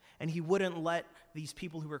burial. And he wouldn't let these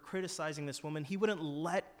people who were criticizing this woman, he wouldn't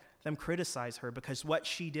let them criticize her because what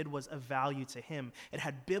she did was of value to him. It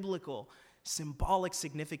had biblical, symbolic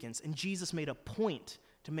significance. And Jesus made a point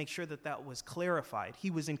to make sure that that was clarified.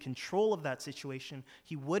 He was in control of that situation.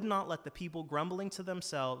 He would not let the people grumbling to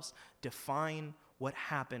themselves define what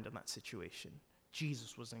happened in that situation.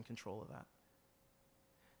 Jesus was in control of that.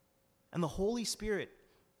 And the Holy Spirit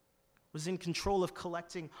was in control of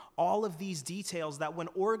collecting all of these details that, when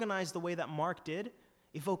organized the way that Mark did,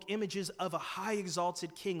 evoke images of a high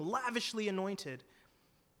exalted king, lavishly anointed,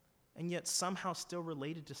 and yet somehow still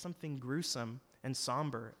related to something gruesome and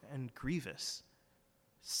somber and grievous,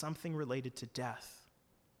 something related to death.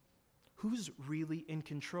 Who's really in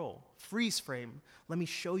control? Freeze frame. Let me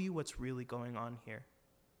show you what's really going on here.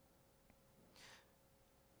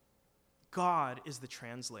 God is the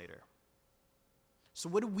translator. So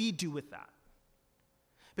what do we do with that?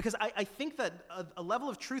 Because I think that a level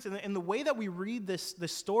of truth in the way that we read this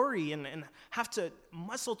story and have to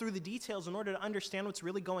muscle through the details in order to understand what's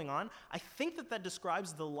really going on, I think that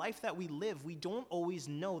describes the life that we live. We don't always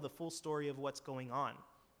know the full story of what's going on.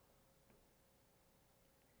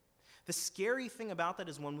 The scary thing about that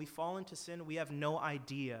is when we fall into sin, we have no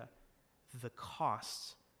idea the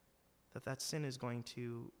cost that sin is going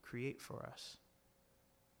to create for us.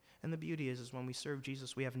 And the beauty is when we serve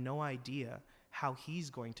Jesus, we have no idea how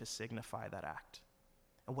he's going to signify that act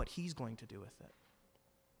and what he's going to do with it.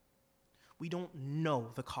 We don't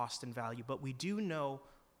know the cost and value, but we do know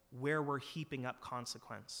where we're heaping up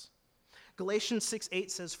consequence. Galatians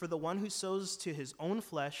 6:8 says, "For the one who sows to his own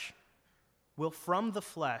flesh will from the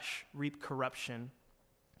flesh reap corruption,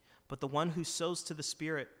 but the one who sows to the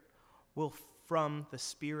Spirit will from the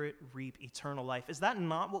Spirit reap eternal life." Is that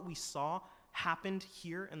not what we saw happened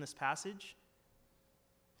here in this passage?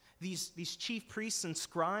 These chief priests and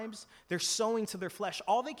scribes, they're sowing to their flesh.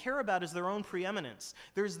 All they care about is their own preeminence.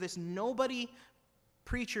 There's this nobody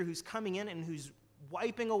preacher who's coming in and who's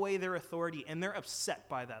wiping away their authority, and they're upset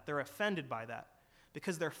by that. They're offended by that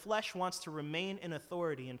because their flesh wants to remain in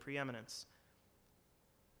authority and preeminence.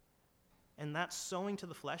 And that sowing to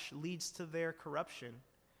the flesh leads to their corruption.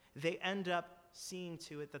 They end up seeing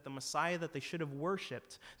to it that the Messiah that they should have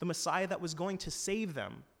worshipped, the Messiah that was going to save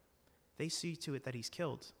them, they see to it that he's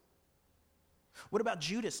killed. What about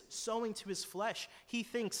Judas sowing to his flesh? He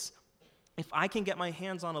thinks, if I can get my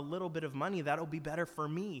hands on a little bit of money, that'll be better for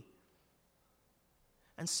me.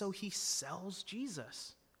 And so he sells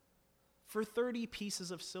Jesus for 30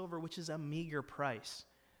 pieces of silver, which is a meager price.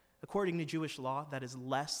 According to Jewish law, that is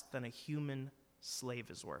less than a human slave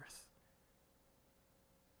is worth.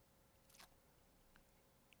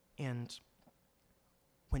 And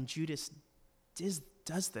when Judas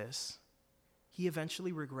does this, he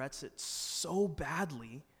eventually regrets it so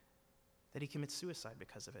badly that he commits suicide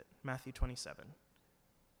because of it. Matthew 27.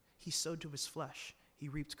 He sowed to his flesh. He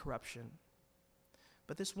reaped corruption.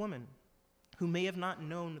 But this woman, who may have not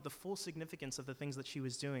known the full significance of the things that she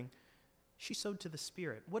was doing, she sowed to the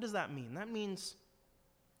Spirit. What does that mean? That means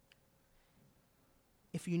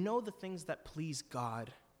if you know the things that please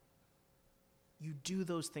God, you do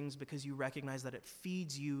those things because you recognize that it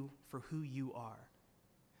feeds you for who you are.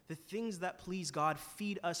 The things that please God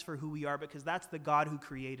feed us for who we are because that's the God who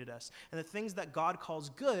created us. And the things that God calls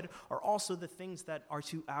good are also the things that are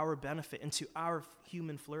to our benefit and to our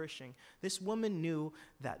human flourishing. This woman knew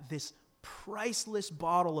that this priceless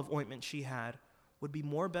bottle of ointment she had would be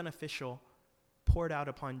more beneficial poured out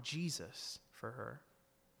upon Jesus for her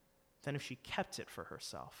than if she kept it for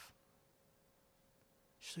herself.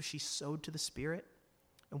 So she sowed to the Spirit,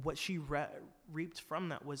 and what she reaped from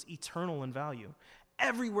that was eternal in value.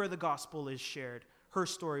 Everywhere the gospel is shared, her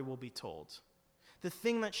story will be told. The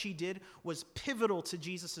thing that she did was pivotal to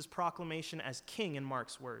Jesus' proclamation as king, in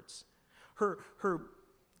Mark's words. Her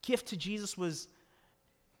gift to Jesus was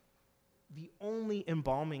the only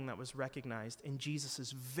embalming that was recognized in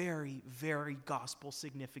Jesus' very, very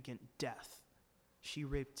gospel-significant death. She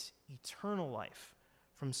reaped eternal life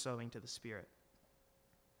from sowing to the Spirit.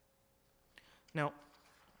 Now,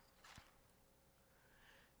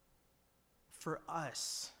 for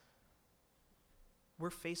us,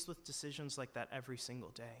 we're faced with decisions like that every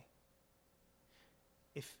single day.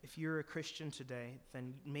 If you're a Christian today,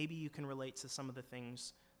 then maybe you can relate to some of the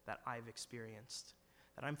things that I've experienced.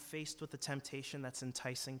 That I'm faced with a temptation that's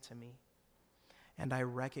enticing to me, and I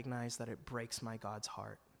recognize that it breaks my God's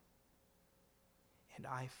heart. And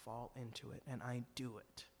I fall into it, and I do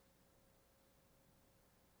it.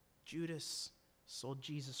 Judas sold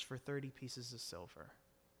Jesus for 30 pieces of silver.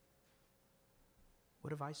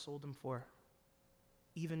 What have I sold him for?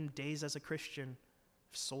 Even days as a Christian,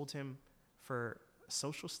 I've sold him for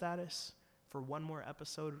social status, for one more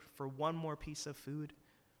episode, for one more piece of food,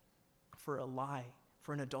 for a lie,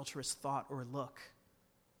 for an adulterous thought or look.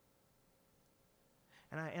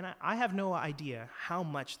 And I have no idea how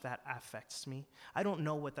much that affects me. I don't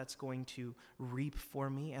know what that's going to reap for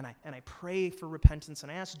me. And I pray for repentance,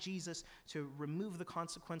 and I ask Jesus to remove the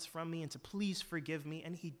consequence from me and to please forgive me.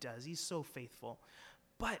 And he does. He's so faithful.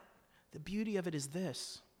 But the beauty of it is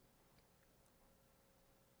this.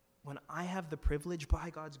 When I have the privilege, by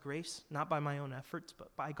God's grace, not by my own efforts,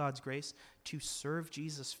 but by God's grace, to serve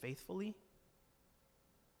Jesus faithfully,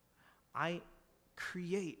 I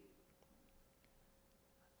create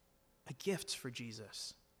a gift for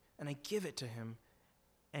Jesus, and I give it to him,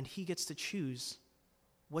 and he gets to choose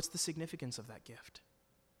what's the significance of that gift.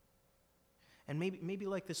 And maybe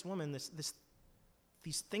like this woman,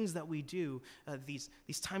 these things that we do, these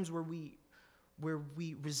times where we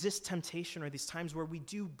resist temptation, or these times where we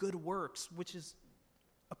do good works, which is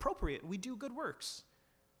appropriate. We do good works.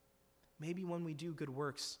 Maybe when we do good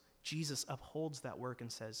works, Jesus upholds that work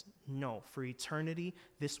and says, no, for eternity,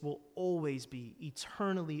 this will always be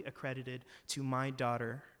eternally accredited to my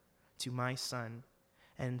daughter, to my son,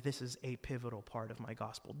 and this is a pivotal part of my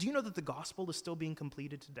gospel. Do you know that the gospel is still being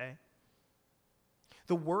completed today?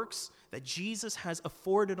 The works that Jesus has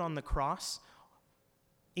afforded on the cross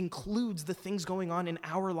includes the things going on in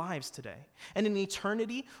our lives today. And in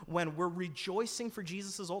eternity, when we're rejoicing for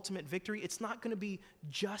Jesus' ultimate victory, it's not going to be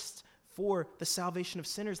just for the salvation of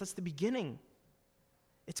sinners. That's the beginning.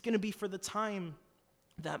 It's going to be for the time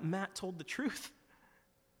that Matt told the truth.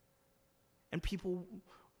 And people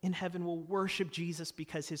in heaven will worship Jesus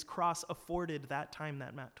because his cross afforded that time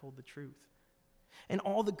that Matt told the truth. And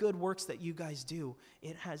all the good works that you guys do,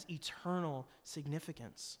 it has eternal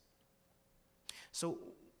significance. So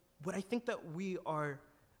what I think that we are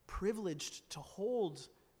privileged to hold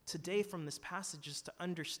today from this passage is to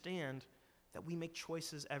understand that we make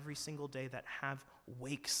choices every single day that have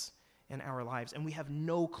wakes in our lives, and we have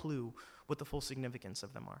no clue what the full significance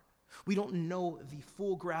of them are. We don't know the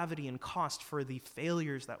full gravity and cost for the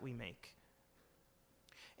failures that we make.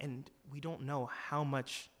 And we don't know how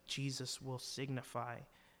much Jesus will signify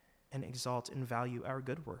and exalt and value our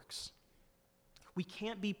good works. We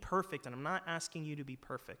can't be perfect, and I'm not asking you to be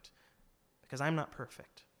perfect, because I'm not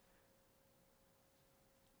perfect.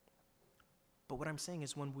 But what I'm saying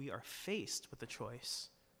is when we are faced with a choice,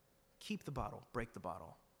 keep the bottle, break the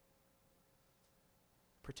bottle.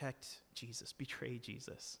 Protect Jesus, betray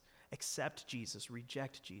Jesus, accept Jesus,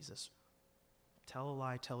 reject Jesus. Tell a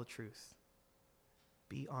lie, tell the truth.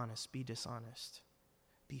 Be honest, be dishonest.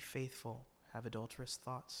 Be faithful, have adulterous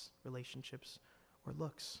thoughts, relationships, or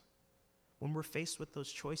looks. When we're faced with those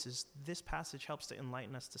choices, this passage helps to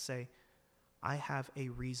enlighten us to say, I have a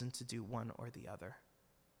reason to do one or the other.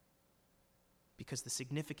 Because the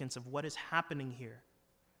significance of what is happening here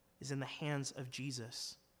is in the hands of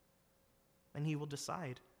Jesus. And he will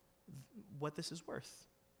decide what this is worth.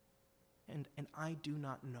 And I do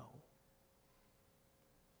not know.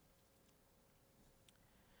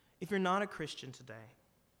 If you're not a Christian today,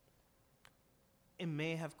 it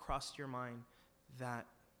may have crossed your mind that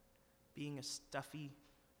being a stuffy,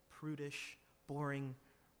 prudish, boring,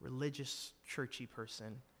 religious, churchy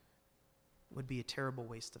person would be a terrible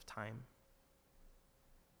waste of time.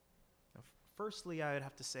 Now, firstly, I would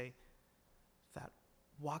have to say that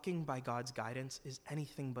walking by God's guidance is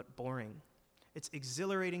anything but boring. It's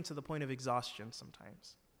exhilarating to the point of exhaustion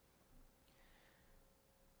sometimes.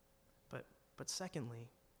 But secondly,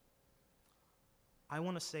 I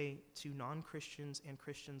want to say to non-Christians and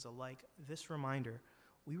Christians alike, this reminder,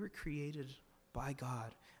 we were created by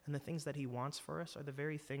God, and the things that he wants for us are the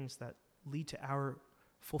very things that lead to our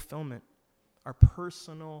fulfillment, our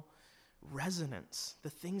personal resonance, the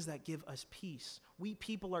things that give us peace. We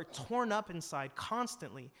people are torn up inside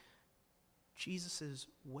constantly, Jesus'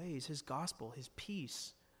 ways, his gospel, his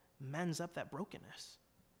peace mends up that brokenness.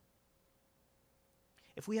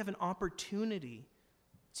 If we have an opportunity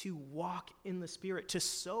to walk in the Spirit, to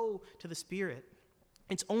sow to the Spirit,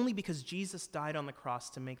 it's only because Jesus died on the cross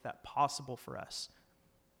to make that possible for us.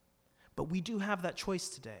 But we do have that choice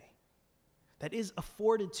today. That is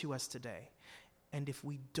afforded to us today. And if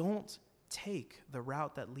we don't take the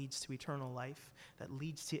route that leads to eternal life, that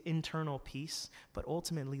leads to internal peace, but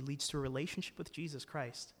ultimately leads to a relationship with Jesus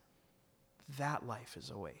Christ, that life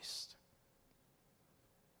is a waste.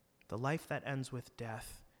 The life that ends with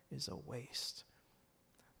death is a waste.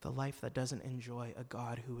 The life that doesn't enjoy a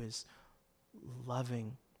God who is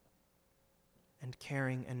loving and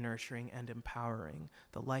caring and nurturing and empowering,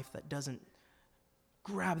 the life that doesn't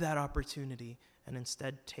grab that opportunity and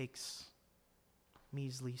instead takes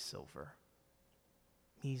measly silver,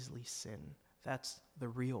 measly sin. That's the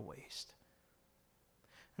real waste.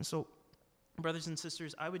 And so, brothers and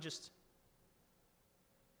sisters, I would just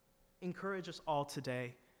encourage us all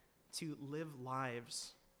today to live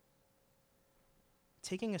lives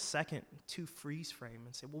taking a second to freeze frame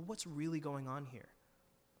and say, well, what's really going on here?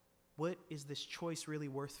 What is this choice really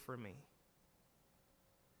worth for me?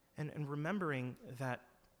 And remembering that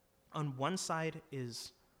on one side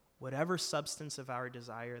is whatever substance of our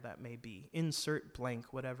desire that may be. Insert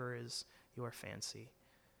blank, whatever is your fancy.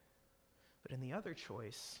 But in the other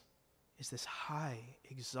choice is this high,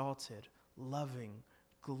 exalted, loving,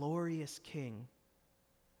 glorious King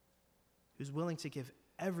who's willing to give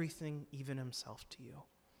everything, even himself, to you.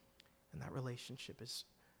 And that relationship is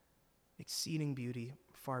exceeding beauty,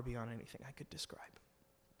 far beyond anything I could describe.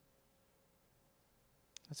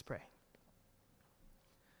 Let's pray.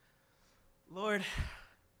 Lord,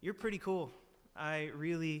 you're pretty cool. I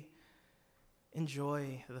really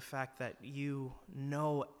enjoy the fact that you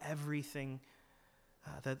know everything,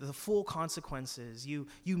 that the full consequences. You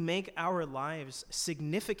make our lives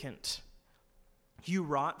significant. You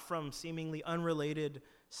wrought from seemingly unrelated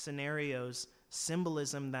scenarios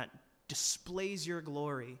symbolism that displays your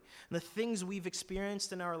glory. And the things we've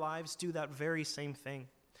experienced in our lives do that very same thing.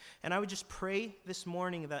 And I would just pray this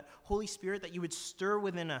morning that, Holy Spirit, that you would stir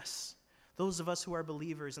within us, those of us who are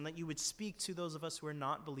believers, and that you would speak to those of us who are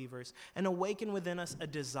not believers, and awaken within us a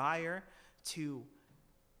desire to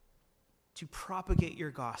propagate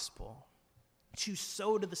your gospel, to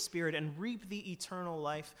sow to the Spirit and reap the eternal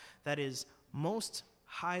life that is most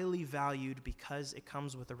highly valued because it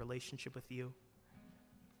comes with a relationship with you.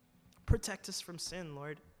 Protect us from sin,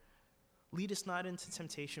 Lord. Lead us not into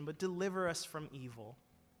temptation, but deliver us from evil.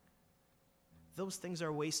 Those things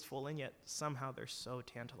are wasteful, and yet somehow they're so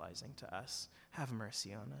tantalizing to us. Have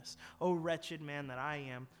mercy on us. O wretched man that I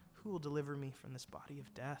am, who will deliver me from this body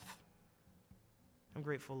of death? I'm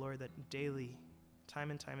grateful, Lord, that daily,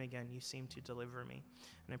 time and time again, you seem to deliver me.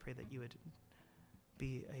 And I pray that you would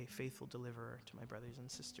be a faithful deliverer to my brothers and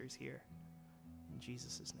sisters here. In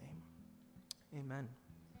Jesus' name, amen.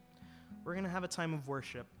 We're going to have a time of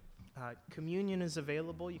worship. Communion is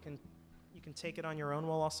available. You can take it on your own.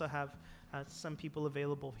 We'll also have some people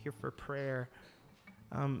available here for prayer.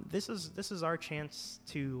 This is our chance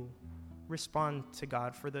to respond to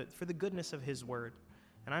God for the goodness of his word.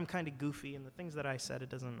 And I'm kind of goofy, and the things that I said, it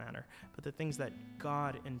doesn't matter. But the things that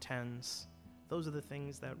God intends, those are the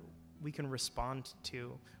things that we can respond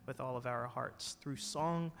to with all of our hearts, through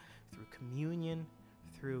song, through communion,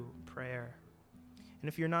 through prayer. And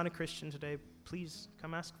if you're not a Christian today, please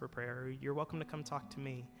come ask for prayer. Or you're welcome to come talk to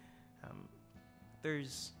me.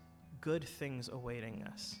 There's good things awaiting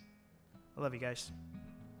us. I love you guys.